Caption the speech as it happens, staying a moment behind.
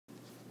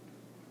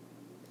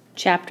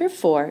Chapter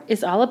 4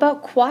 is all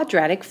about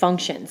quadratic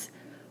functions.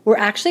 We're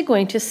actually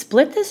going to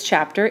split this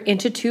chapter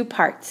into two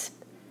parts.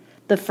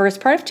 The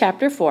first part of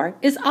Chapter 4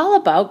 is all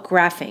about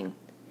graphing.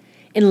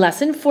 In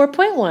Lesson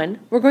 4.1,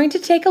 we're going to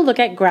take a look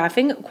at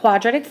graphing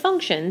quadratic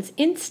functions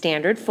in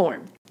standard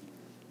form.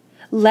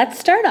 Let's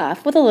start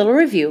off with a little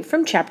review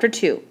from Chapter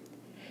 2.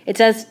 It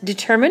says,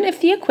 determine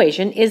if the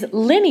equation is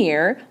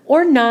linear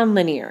or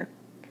nonlinear.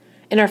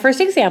 In our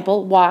first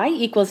example, y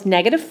equals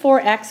negative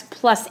 4x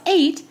plus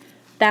 8,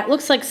 that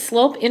looks like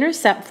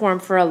slope-intercept form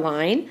for a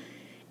line,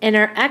 and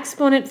our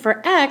exponent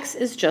for x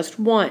is just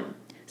 1.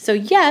 So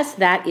yes,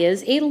 that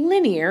is a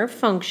linear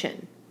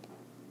function.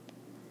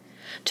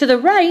 To the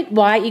right,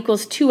 y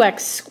equals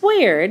 2x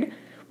squared.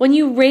 When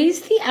you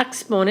raise the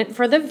exponent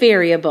for the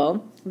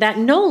variable, that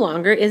no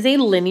longer is a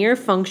linear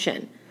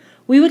function.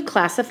 We would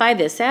classify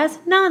this as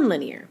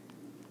nonlinear.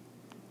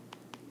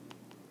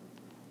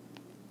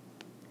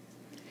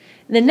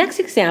 In the next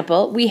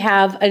example, we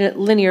have a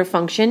linear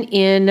function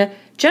in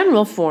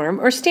general form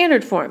or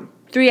standard form,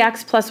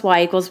 3x plus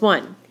y equals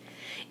 1.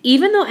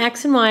 Even though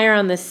x and y are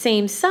on the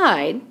same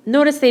side,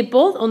 notice they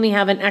both only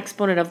have an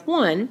exponent of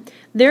 1,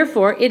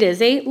 therefore it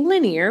is a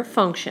linear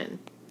function.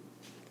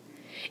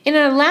 In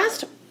our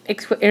last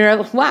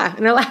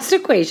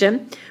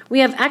equation, we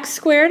have x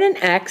squared and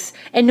x,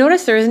 and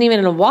notice there isn't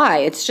even a y,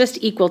 it's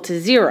just equal to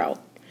 0.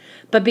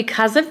 But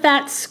because of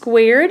that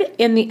squared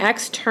in the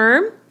x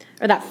term,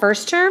 or that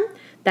first term,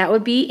 that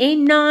would be a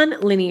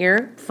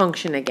nonlinear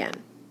function again.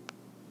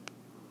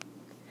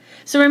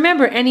 So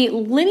remember, any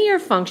linear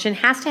function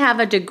has to have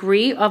a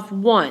degree of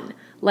 1,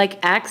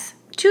 like x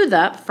to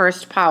the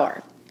first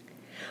power.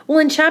 Well,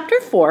 in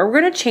Chapter 4, we're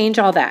going to change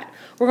all that.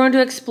 We're going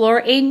to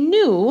explore a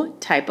new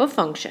type of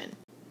function.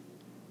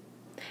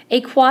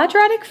 A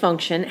quadratic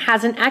function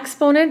has an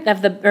exponent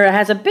of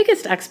has a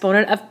biggest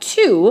exponent of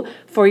 2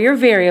 for your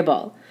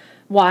variable.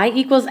 Y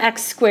equals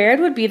x squared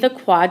would be the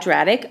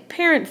quadratic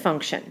parent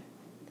function.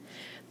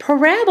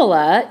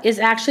 Parabola is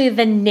actually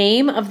the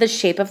name of the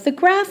shape of the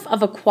graph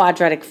of a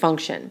quadratic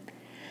function.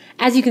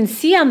 As you can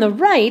see on the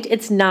right,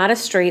 it's not a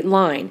straight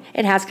line.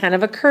 It has kind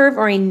of a curve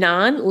or a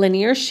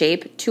non-linear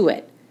shape to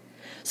it.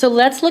 So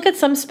let's look at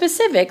some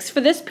specifics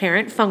for this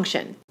parent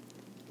function.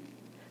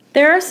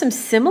 There are some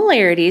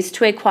similarities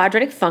to a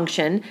quadratic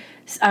function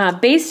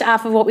based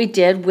off of what we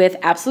did with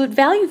absolute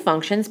value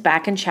functions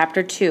back in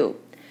Chapter 2.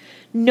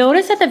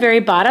 Notice at the very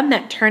bottom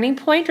that turning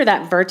point or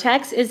that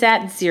vertex is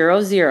at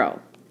 0,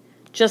 0.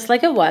 Just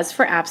like it was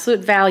for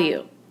absolute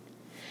value.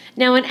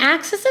 Now, an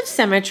axis of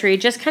symmetry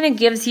just kind of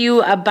gives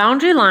you a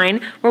boundary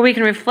line where we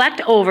can reflect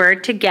over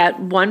to get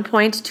one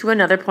point to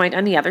another point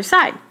on the other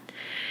side.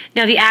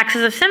 Now, the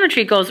axis of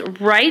symmetry goes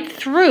right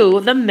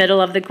through the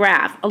middle of the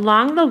graph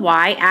along the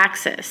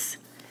y-axis.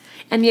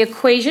 And the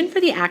equation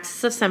for the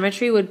axis of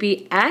symmetry would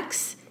be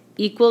x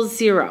equals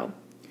 0.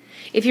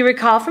 If you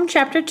recall from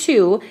Chapter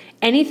 2,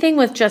 anything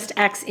with just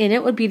x in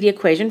it would be the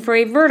equation for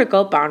a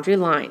vertical boundary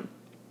line.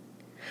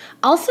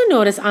 Also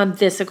notice on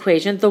this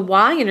equation, the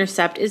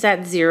y-intercept is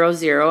at 0,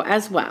 0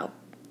 as well.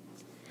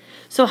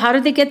 So how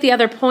did they get the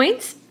other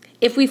points?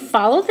 If we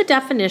follow the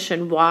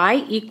definition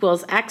y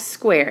equals x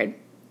squared,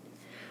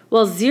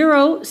 well,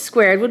 0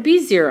 squared would be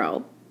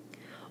 0.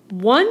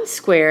 1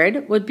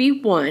 squared would be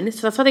 1,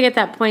 so that's how they get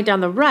that point on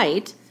the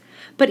right.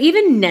 But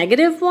even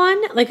negative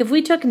 1, like if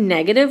we took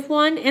negative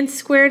 1 and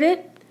squared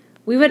it,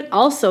 we would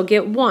also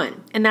get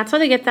 1, and that's how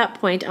they get that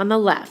point on the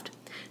left.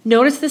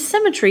 Notice the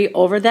symmetry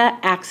over that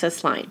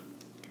axis line.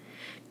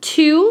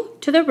 2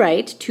 to the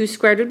right, 2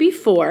 squared would be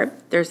 4.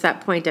 There's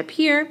that point up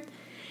here.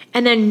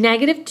 And then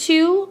negative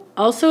 2,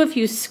 also if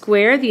you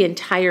square the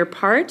entire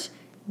part,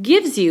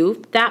 gives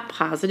you that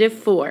positive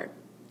 4.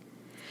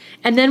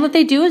 And then what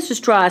they do is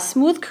just draw a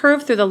smooth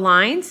curve through the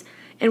lines,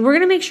 and we're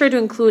going to make sure to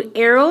include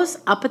arrows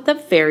up at the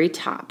very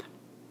top.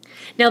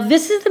 Now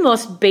this is the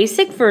most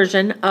basic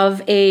version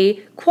of a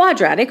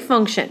quadratic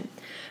function.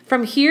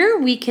 From here,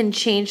 we can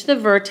change the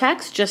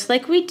vertex just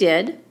like we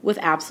did with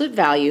absolute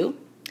value.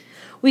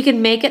 We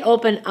can make it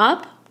open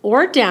up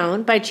or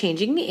down by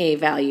changing the a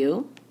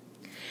value.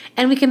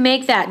 And we can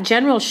make that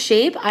general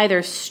shape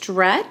either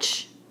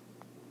stretch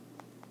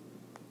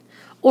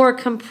or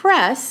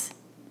compress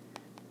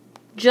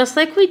just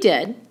like we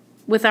did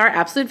with our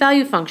absolute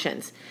value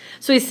functions.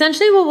 So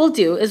essentially what we'll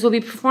do is we'll be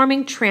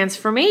performing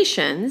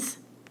transformations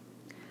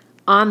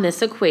on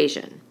this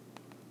equation,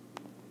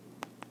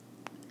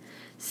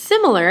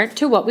 similar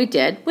to what we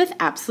did with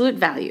absolute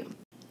value.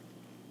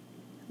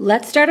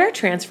 Let's start our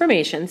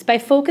transformations by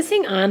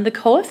focusing on the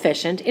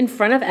coefficient in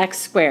front of x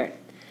squared.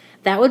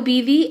 That would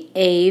be the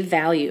a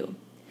value.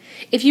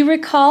 If you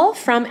recall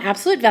from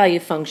absolute value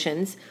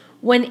functions,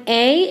 when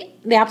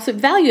the absolute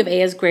value of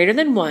a is greater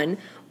than 1,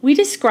 we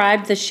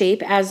described the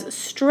shape as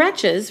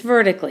stretches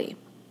vertically.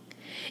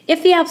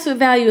 If the absolute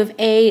value of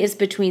a is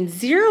between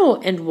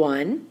 0 and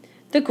 1,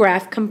 the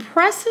graph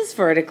compresses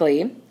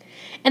vertically.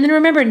 And then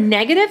remember,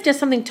 negative does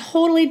something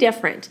totally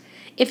different.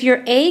 If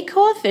your a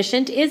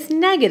coefficient is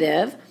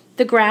negative,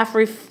 the graph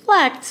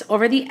reflects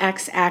over the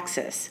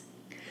x-axis.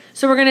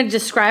 So we're going to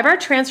describe our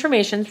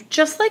transformations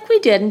just like we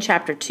did in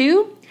Chapter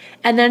 2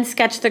 and then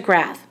sketch the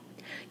graph.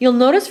 You'll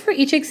notice for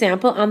each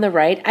example on the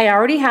right, I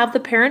already have the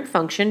parent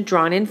function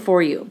drawn in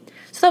for you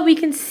so that we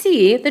can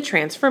see the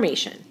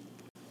transformation.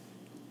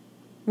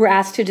 We're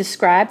asked to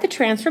describe the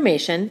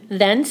transformation,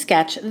 then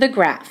sketch the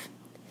graph.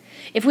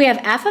 If we have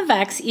f of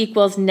x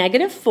equals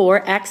negative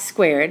 4x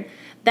squared,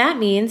 that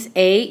means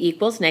a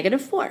equals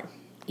negative 4.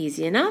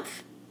 Easy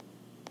enough.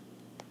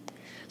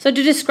 So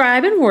to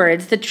describe in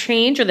words the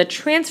change or the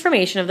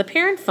transformation of the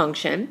parent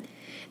function,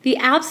 the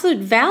absolute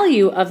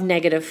value of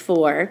negative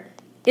 4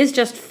 is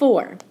just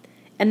 4,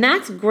 and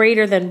that's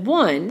greater than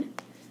 1.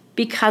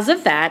 Because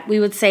of that, we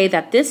would say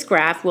that this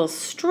graph will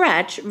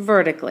stretch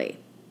vertically.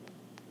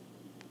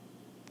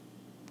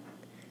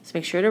 So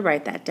make sure to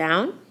write that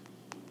down.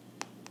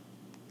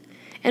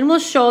 And we'll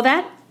show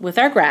that with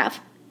our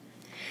graph.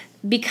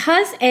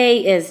 Because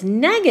a is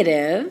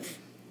negative,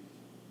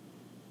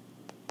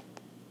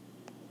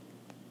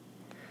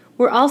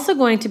 we're also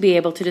going to be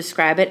able to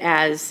describe it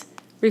as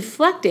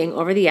reflecting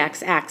over the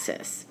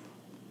x-axis.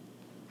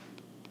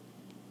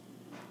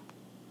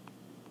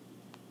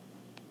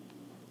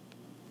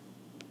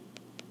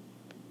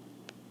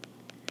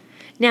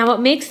 Now,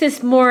 what makes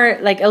this more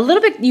like a little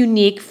bit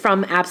unique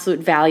from absolute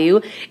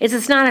value is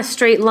it's not a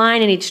straight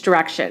line in each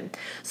direction.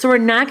 So we're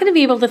not going to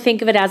be able to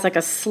think of it as like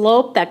a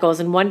slope that goes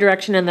in one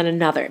direction and then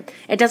another.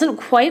 It doesn't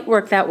quite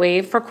work that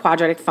way for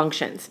quadratic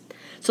functions.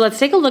 So let's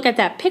take a look at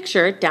that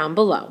picture down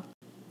below.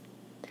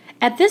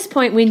 At this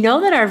point, we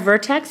know that our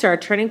vertex or our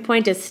turning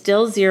point is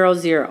still 0,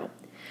 0.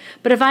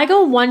 But if I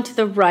go 1 to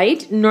the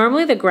right,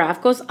 normally the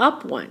graph goes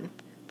up 1.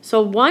 So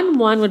 1,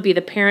 1 would be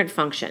the parent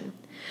function.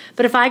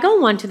 But if I go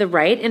 1 to the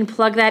right and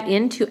plug that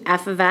into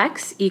f of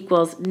x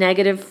equals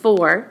negative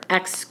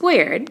 4x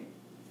squared,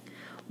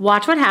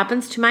 watch what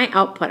happens to my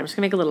output. I'm just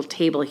going to make a little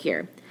table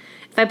here.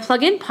 If I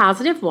plug in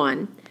positive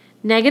 1,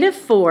 negative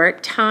 4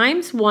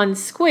 times 1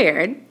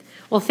 squared,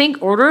 well,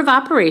 think order of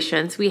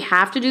operations. We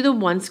have to do the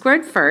 1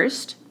 squared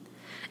first,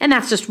 and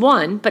that's just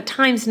 1, but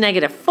times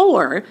negative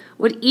 4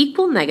 would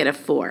equal negative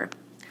 4.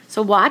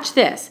 So watch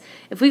this.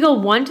 If we go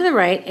 1 to the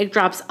right, it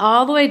drops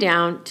all the way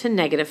down to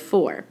negative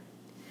 4.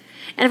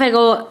 And if I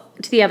go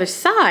to the other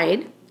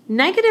side,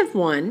 negative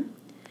 1,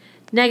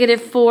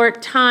 negative 4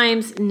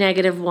 times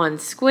negative 1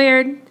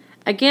 squared.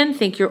 Again,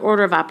 think your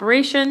order of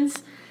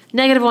operations.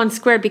 Negative 1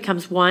 squared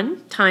becomes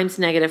 1 times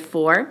negative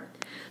 4.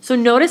 So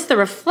notice the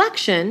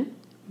reflection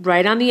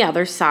right on the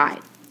other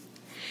side.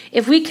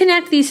 If we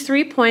connect these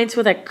 3 points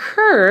with a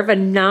curve, a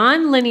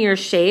non-linear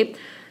shape,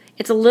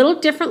 it's a little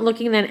different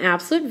looking than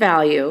absolute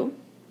value.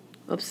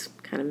 Oops.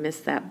 Kind of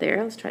missed that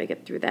there. Let's try to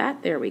get through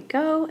that. There we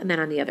go. And then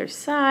on the other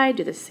side,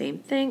 do the same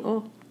thing.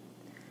 Oh,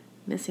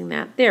 missing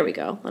that. There we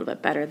go. A little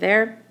bit better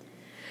there.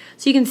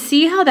 So you can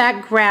see how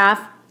that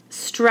graph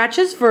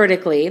stretches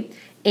vertically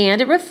and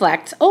it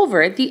reflects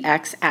over the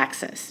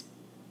x-axis.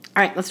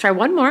 All right, let's try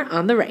one more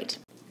on the right.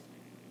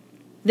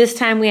 This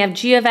time we have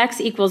g of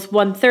x equals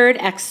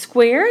 1/3 x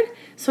squared.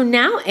 So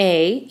now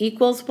a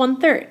equals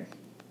 1/3.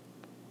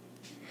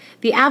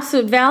 The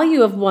absolute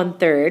value of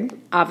 1/3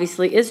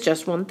 obviously is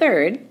just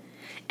 1/3.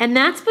 And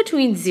that's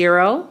between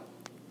 0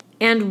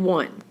 and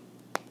 1.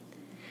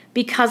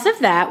 Because of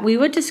that, we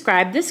would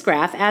describe this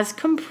graph as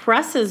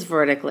compresses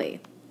vertically.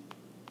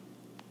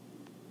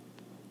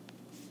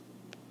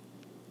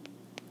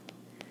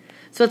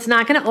 So it's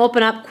not going to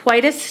open up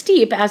quite as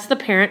steep as the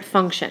parent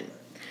function.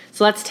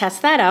 So let's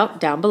test that out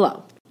down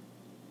below.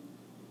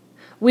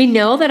 We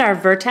know that our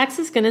vertex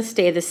is going to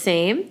stay the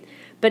same,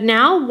 but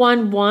now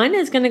 1, 1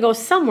 is going to go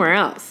somewhere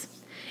else.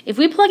 If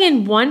we plug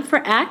in 1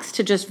 for x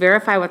to just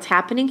verify what's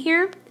happening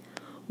here,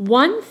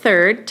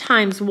 1/3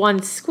 times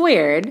 1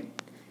 squared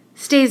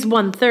stays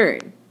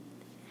 1/3.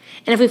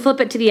 And if we flip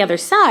it to the other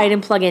side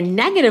and plug in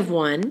negative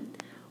 1,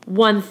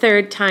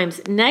 1/3 times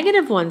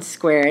negative 1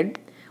 squared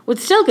would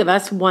still give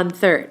us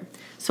 1/3.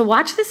 So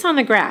watch this on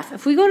the graph.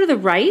 If we go to the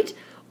right,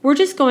 we're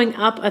just going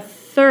up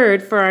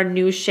 1/3 for our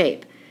new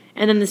shape.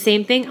 And then the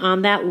same thing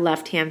on that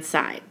left-hand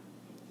side.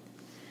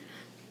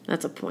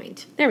 That's a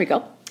point. There we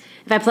go.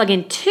 If I plug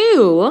in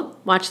 2,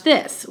 watch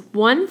this,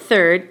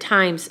 1/3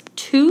 times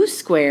 2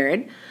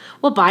 squared.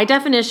 Well, by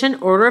definition,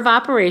 order of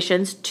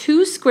operations,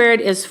 2 squared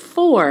is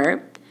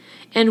 4,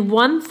 and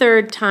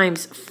 1/3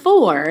 times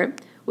 4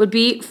 would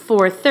be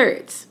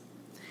 4/3.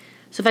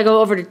 So if I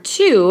go over to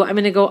 2, I'm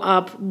going to go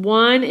up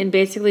 1 and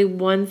basically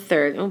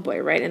 1/3. Oh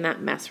boy, right in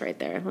that mess right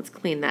there. Let's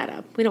clean that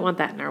up. We don't want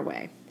that in our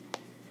way.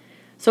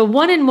 So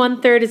 1 and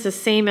 1/3 is the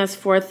same as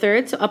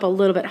 4/3, so up a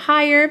little bit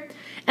higher.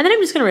 And then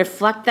I'm just going to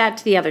reflect that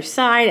to the other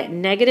side at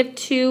negative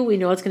 2. We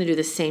know it's going to do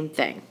the same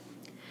thing.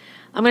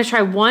 I'm going to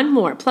try one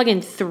more. Plug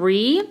in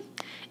 3.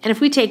 And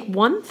if we take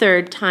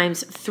 1/3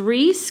 times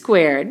 3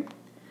 squared,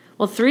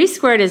 well, 3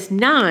 squared is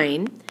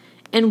 9.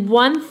 And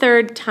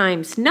 1/3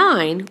 times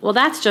 9, well,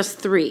 that's just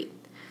 3.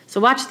 So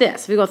watch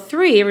this. If we go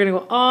 3, we're going to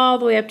go all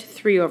the way up to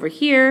 3 over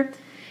here.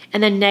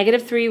 And then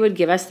negative 3 would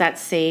give us that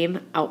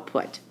same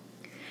output.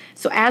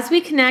 So as we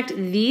connect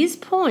these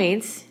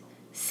points,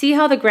 see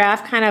how the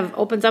graph kind of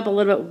opens up a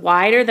little bit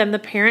wider than the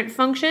parent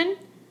function?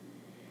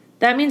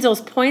 That means those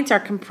points are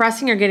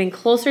compressing or getting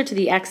closer to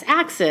the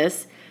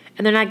x-axis,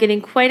 and they're not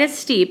getting quite as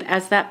steep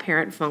as that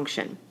parent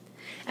function.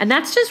 And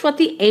that's just what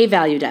the a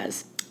value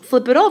does.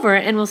 Flip it over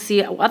and we'll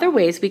see other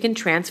ways we can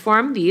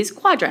transform these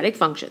quadratic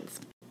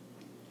functions.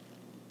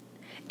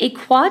 A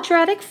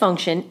quadratic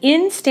function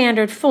in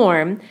standard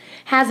form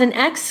has an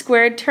x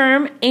squared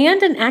term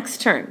and an x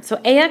term.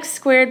 So ax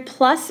squared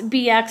plus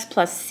bx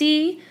plus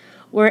c,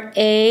 where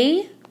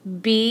a,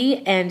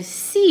 b, and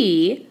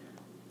c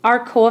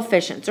are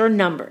coefficients or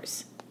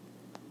numbers.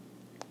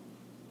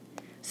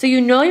 So you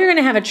know you're going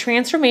to have a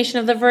transformation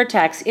of the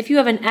vertex if you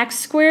have an x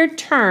squared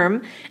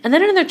term and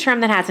then another term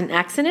that has an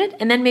x in it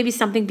and then maybe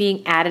something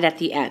being added at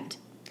the end.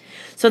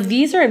 So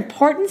these are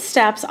important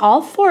steps,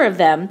 all four of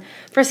them,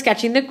 for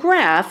sketching the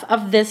graph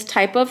of this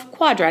type of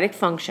quadratic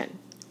function.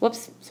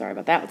 Whoops, sorry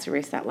about that. Let's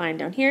erase that line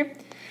down here.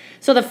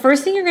 So the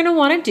first thing you're going to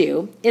want to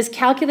do is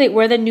calculate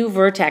where the new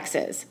vertex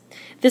is.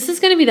 This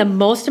is going to be the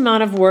most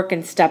amount of work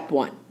in step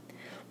 1.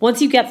 Once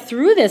you get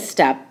through this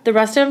step, the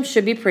rest of them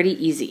should be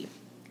pretty easy.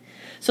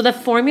 So the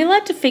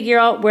formula to figure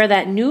out where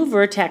that new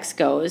vertex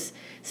goes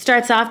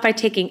starts off by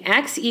taking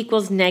x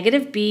equals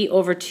negative b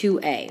over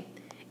 2a.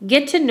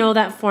 Get to know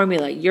that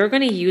formula. You're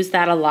going to use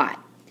that a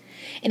lot.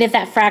 And if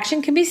that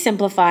fraction can be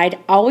simplified,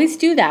 always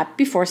do that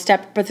before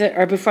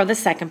the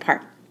second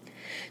part.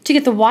 To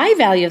get the y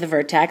value of the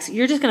vertex,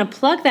 you're just going to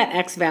plug that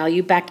x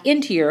value back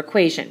into your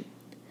equation.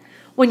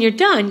 When you're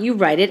done, you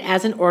write it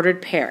as an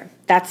ordered pair.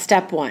 That's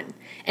step 1.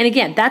 And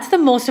again, that's the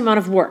most amount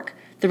of work.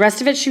 The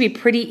rest of it should be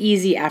pretty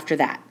easy after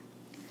that.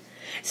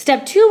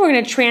 Step 2, we're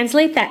going to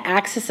translate that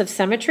axis of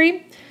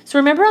symmetry. So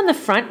remember on the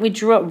front, we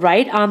drew it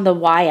right on the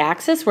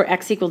y-axis where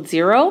x equaled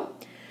 0.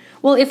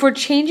 Well, if we're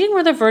changing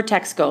where the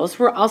vertex goes,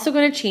 we're also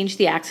going to change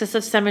the axis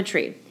of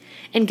symmetry.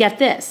 And get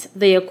this,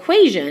 the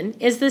equation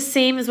is the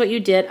same as what you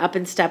did up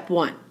in step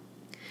 1.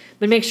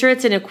 But make sure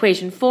it's in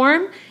equation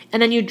form,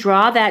 and then you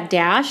draw that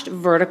dashed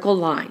vertical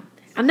line.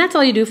 And that's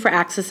all you do for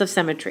axis of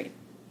symmetry.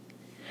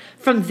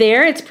 From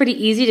there, it's pretty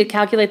easy to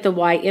calculate the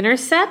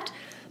y-intercept.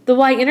 The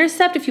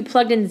y-intercept, if you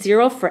plugged in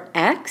 0 for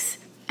x,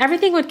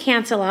 everything would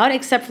cancel out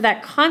except for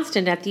that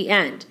constant at the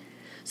end.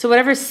 So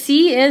whatever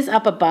c is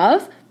up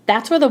above,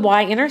 that's where the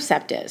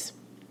y-intercept is.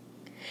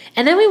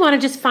 And then we want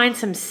to just find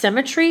some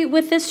symmetry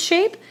with this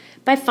shape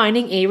by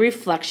finding a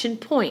reflection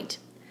point.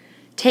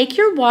 Take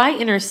your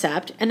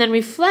y-intercept and then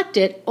reflect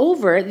it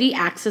over the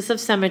axis of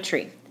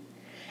symmetry.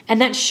 And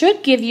that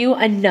should give you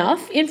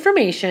enough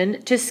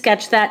information to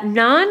sketch that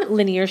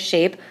non-linear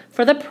shape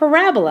for the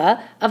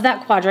parabola of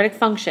that quadratic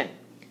function.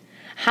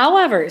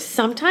 However,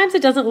 sometimes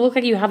it doesn't look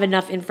like you have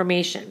enough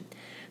information.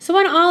 So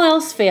when all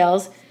else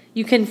fails,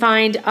 you can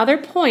find other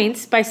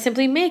points by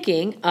simply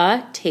making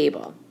a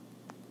table.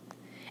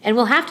 And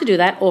we'll have to do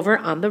that over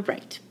on the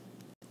right.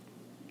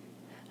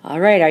 All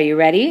right, are you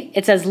ready?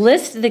 It says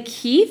list the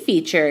key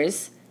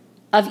features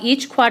of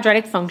each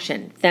quadratic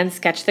function, then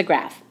sketch the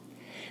graph.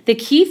 The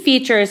key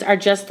features are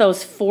just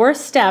those 4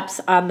 steps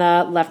on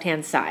the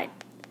left-hand side.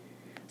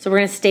 So we're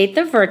going to state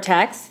the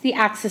vertex, the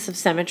axis of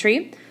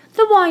symmetry,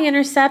 the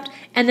y-intercept,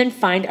 and then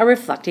find a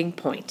reflecting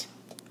point.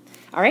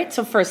 All right,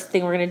 so first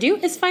thing we're going to do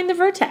is find the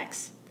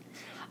vertex.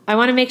 I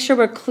want to make sure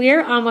we're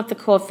clear on what the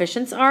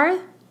coefficients are.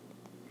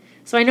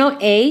 So I know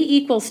a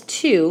equals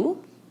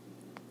 2,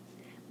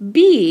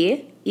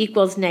 b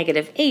equals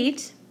negative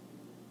 8,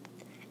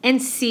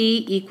 and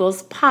c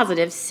equals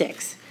positive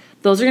 6.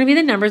 Those are going to be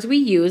the numbers we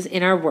use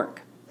in our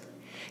work.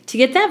 To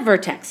get that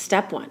vertex,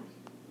 step 1.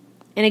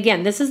 And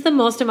again, this is the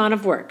most amount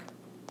of work.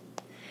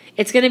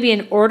 It's going to be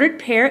an ordered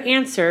pair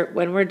answer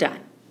when we're done.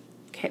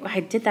 Okay, well, I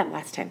did that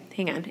last time.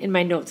 Hang on, in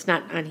my notes,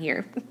 not on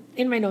here.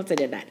 In my notes I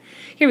did that.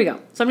 Here we go.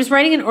 So I'm just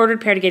writing an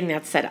ordered pair to getting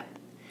that set up.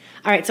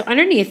 All right, so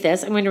underneath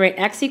this, I'm going to write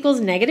x equals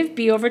negative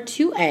b over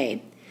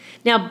 2a.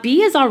 Now,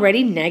 b is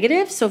already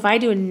negative, so if I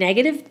do a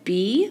negative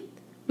b,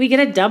 we get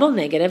a double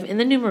negative in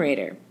the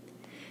numerator.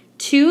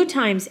 2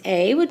 times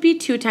a would be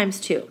 2 times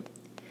 2.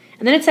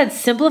 And then it said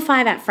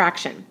simplify that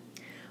fraction.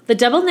 The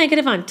double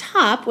negative on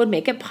top would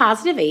make it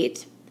positive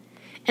 8.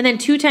 And then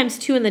 2 times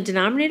 2 in the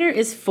denominator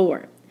is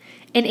 4.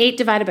 And 8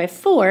 divided by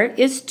 4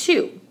 is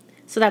 2.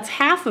 So that's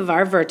half of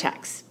our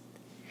vertex.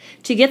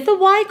 To get the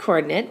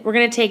y-coordinate, we're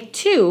going to take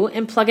 2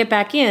 and plug it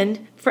back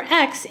in for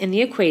x in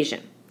the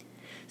equation.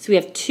 So we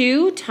have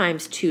 2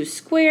 times 2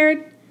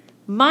 squared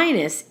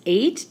minus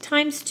 8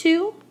 times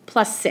 2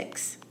 plus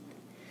 6.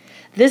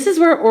 This is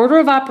where order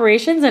of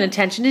operations and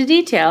attention to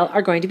detail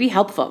are going to be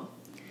helpful.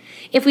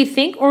 If we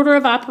think order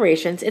of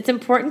operations, it's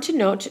important to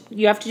note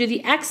you have to do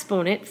the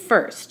exponent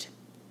first.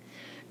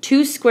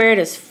 2 squared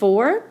is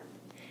 4,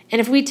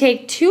 and if we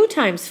take 2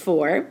 times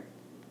 4,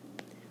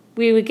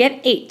 we would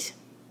get 8.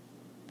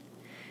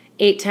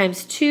 8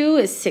 times 2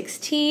 is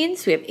 16,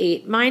 so we have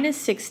 8 minus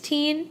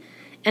 16,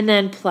 and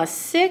then plus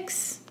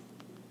 6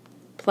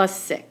 plus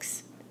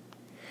 6.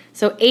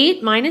 So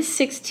 8 minus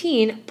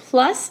 16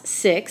 plus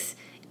 6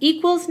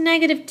 equals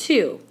negative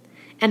 2,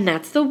 and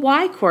that's the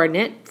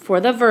y-coordinate for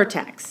the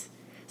vertex.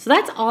 So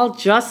that's all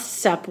just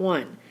step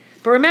 1.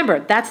 But remember,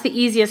 that's the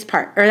easiest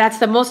part, or that's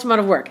the most amount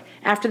of work.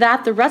 After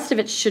that, the rest of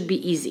it should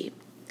be easy.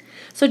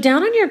 So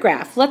down on your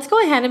graph, let's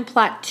go ahead and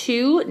plot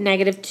 2,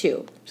 negative 2.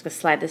 I'm just going to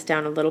slide this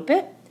down a little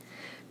bit.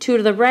 2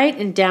 to the right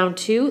and down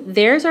 2.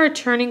 There's our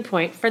turning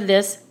point for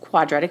this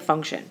quadratic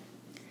function.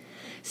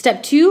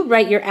 Step 2,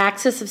 write your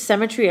axis of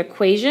symmetry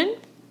equation.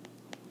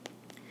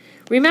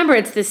 Remember,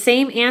 it's the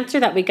same answer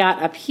that we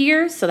got up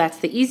here, so that's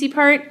the easy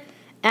part.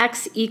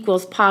 X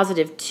equals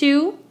positive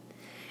 2.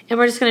 And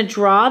we're just going to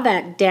draw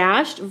that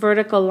dashed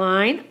vertical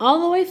line all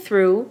the way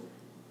through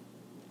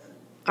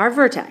our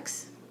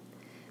vertex.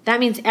 That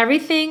means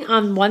everything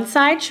on one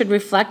side should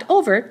reflect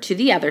over to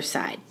the other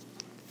side.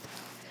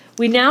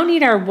 We now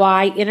need our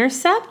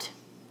y-intercept.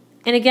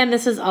 And again,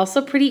 this is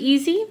also pretty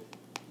easy.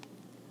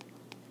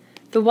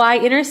 The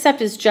y-intercept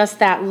is just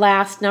that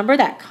last number,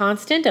 that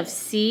constant of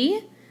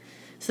c.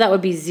 So that would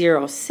be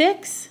 0,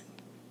 6.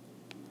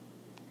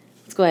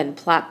 Let's go ahead and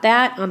plot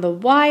that on the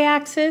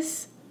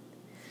y-axis.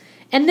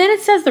 And then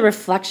it says the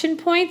reflection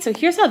point. So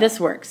here's how this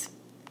works.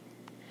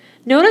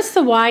 Notice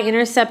the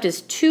y-intercept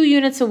is 2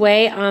 units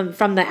away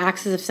from the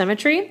axis of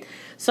symmetry.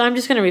 So I'm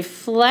just going to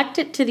reflect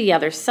it to the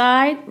other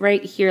side,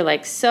 right here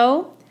like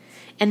so.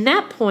 And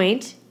that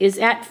point is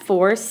at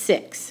 4,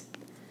 6.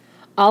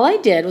 All I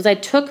did was I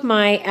took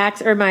my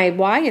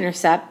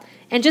y-intercept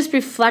and just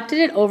reflected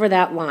it over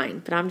that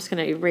line. But I'm just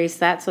going to erase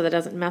that so that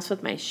doesn't mess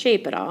with my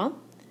shape at all.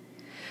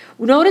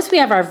 Notice we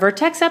have our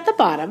vertex at the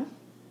bottom,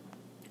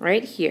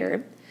 right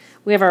here.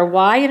 We have our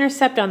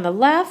y-intercept on the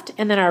left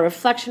and then our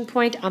reflection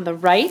point on the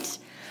right.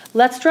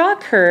 Let's draw a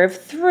curve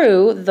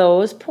through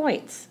those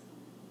points.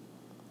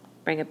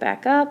 Bring it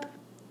back up.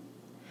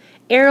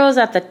 Arrows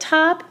at the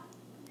top.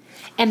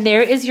 And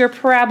there is your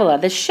parabola,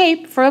 the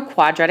shape for a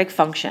quadratic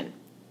function.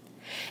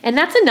 And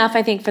that's enough,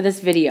 I think, for this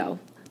video.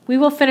 We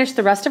will finish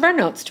the rest of our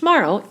notes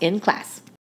tomorrow in class.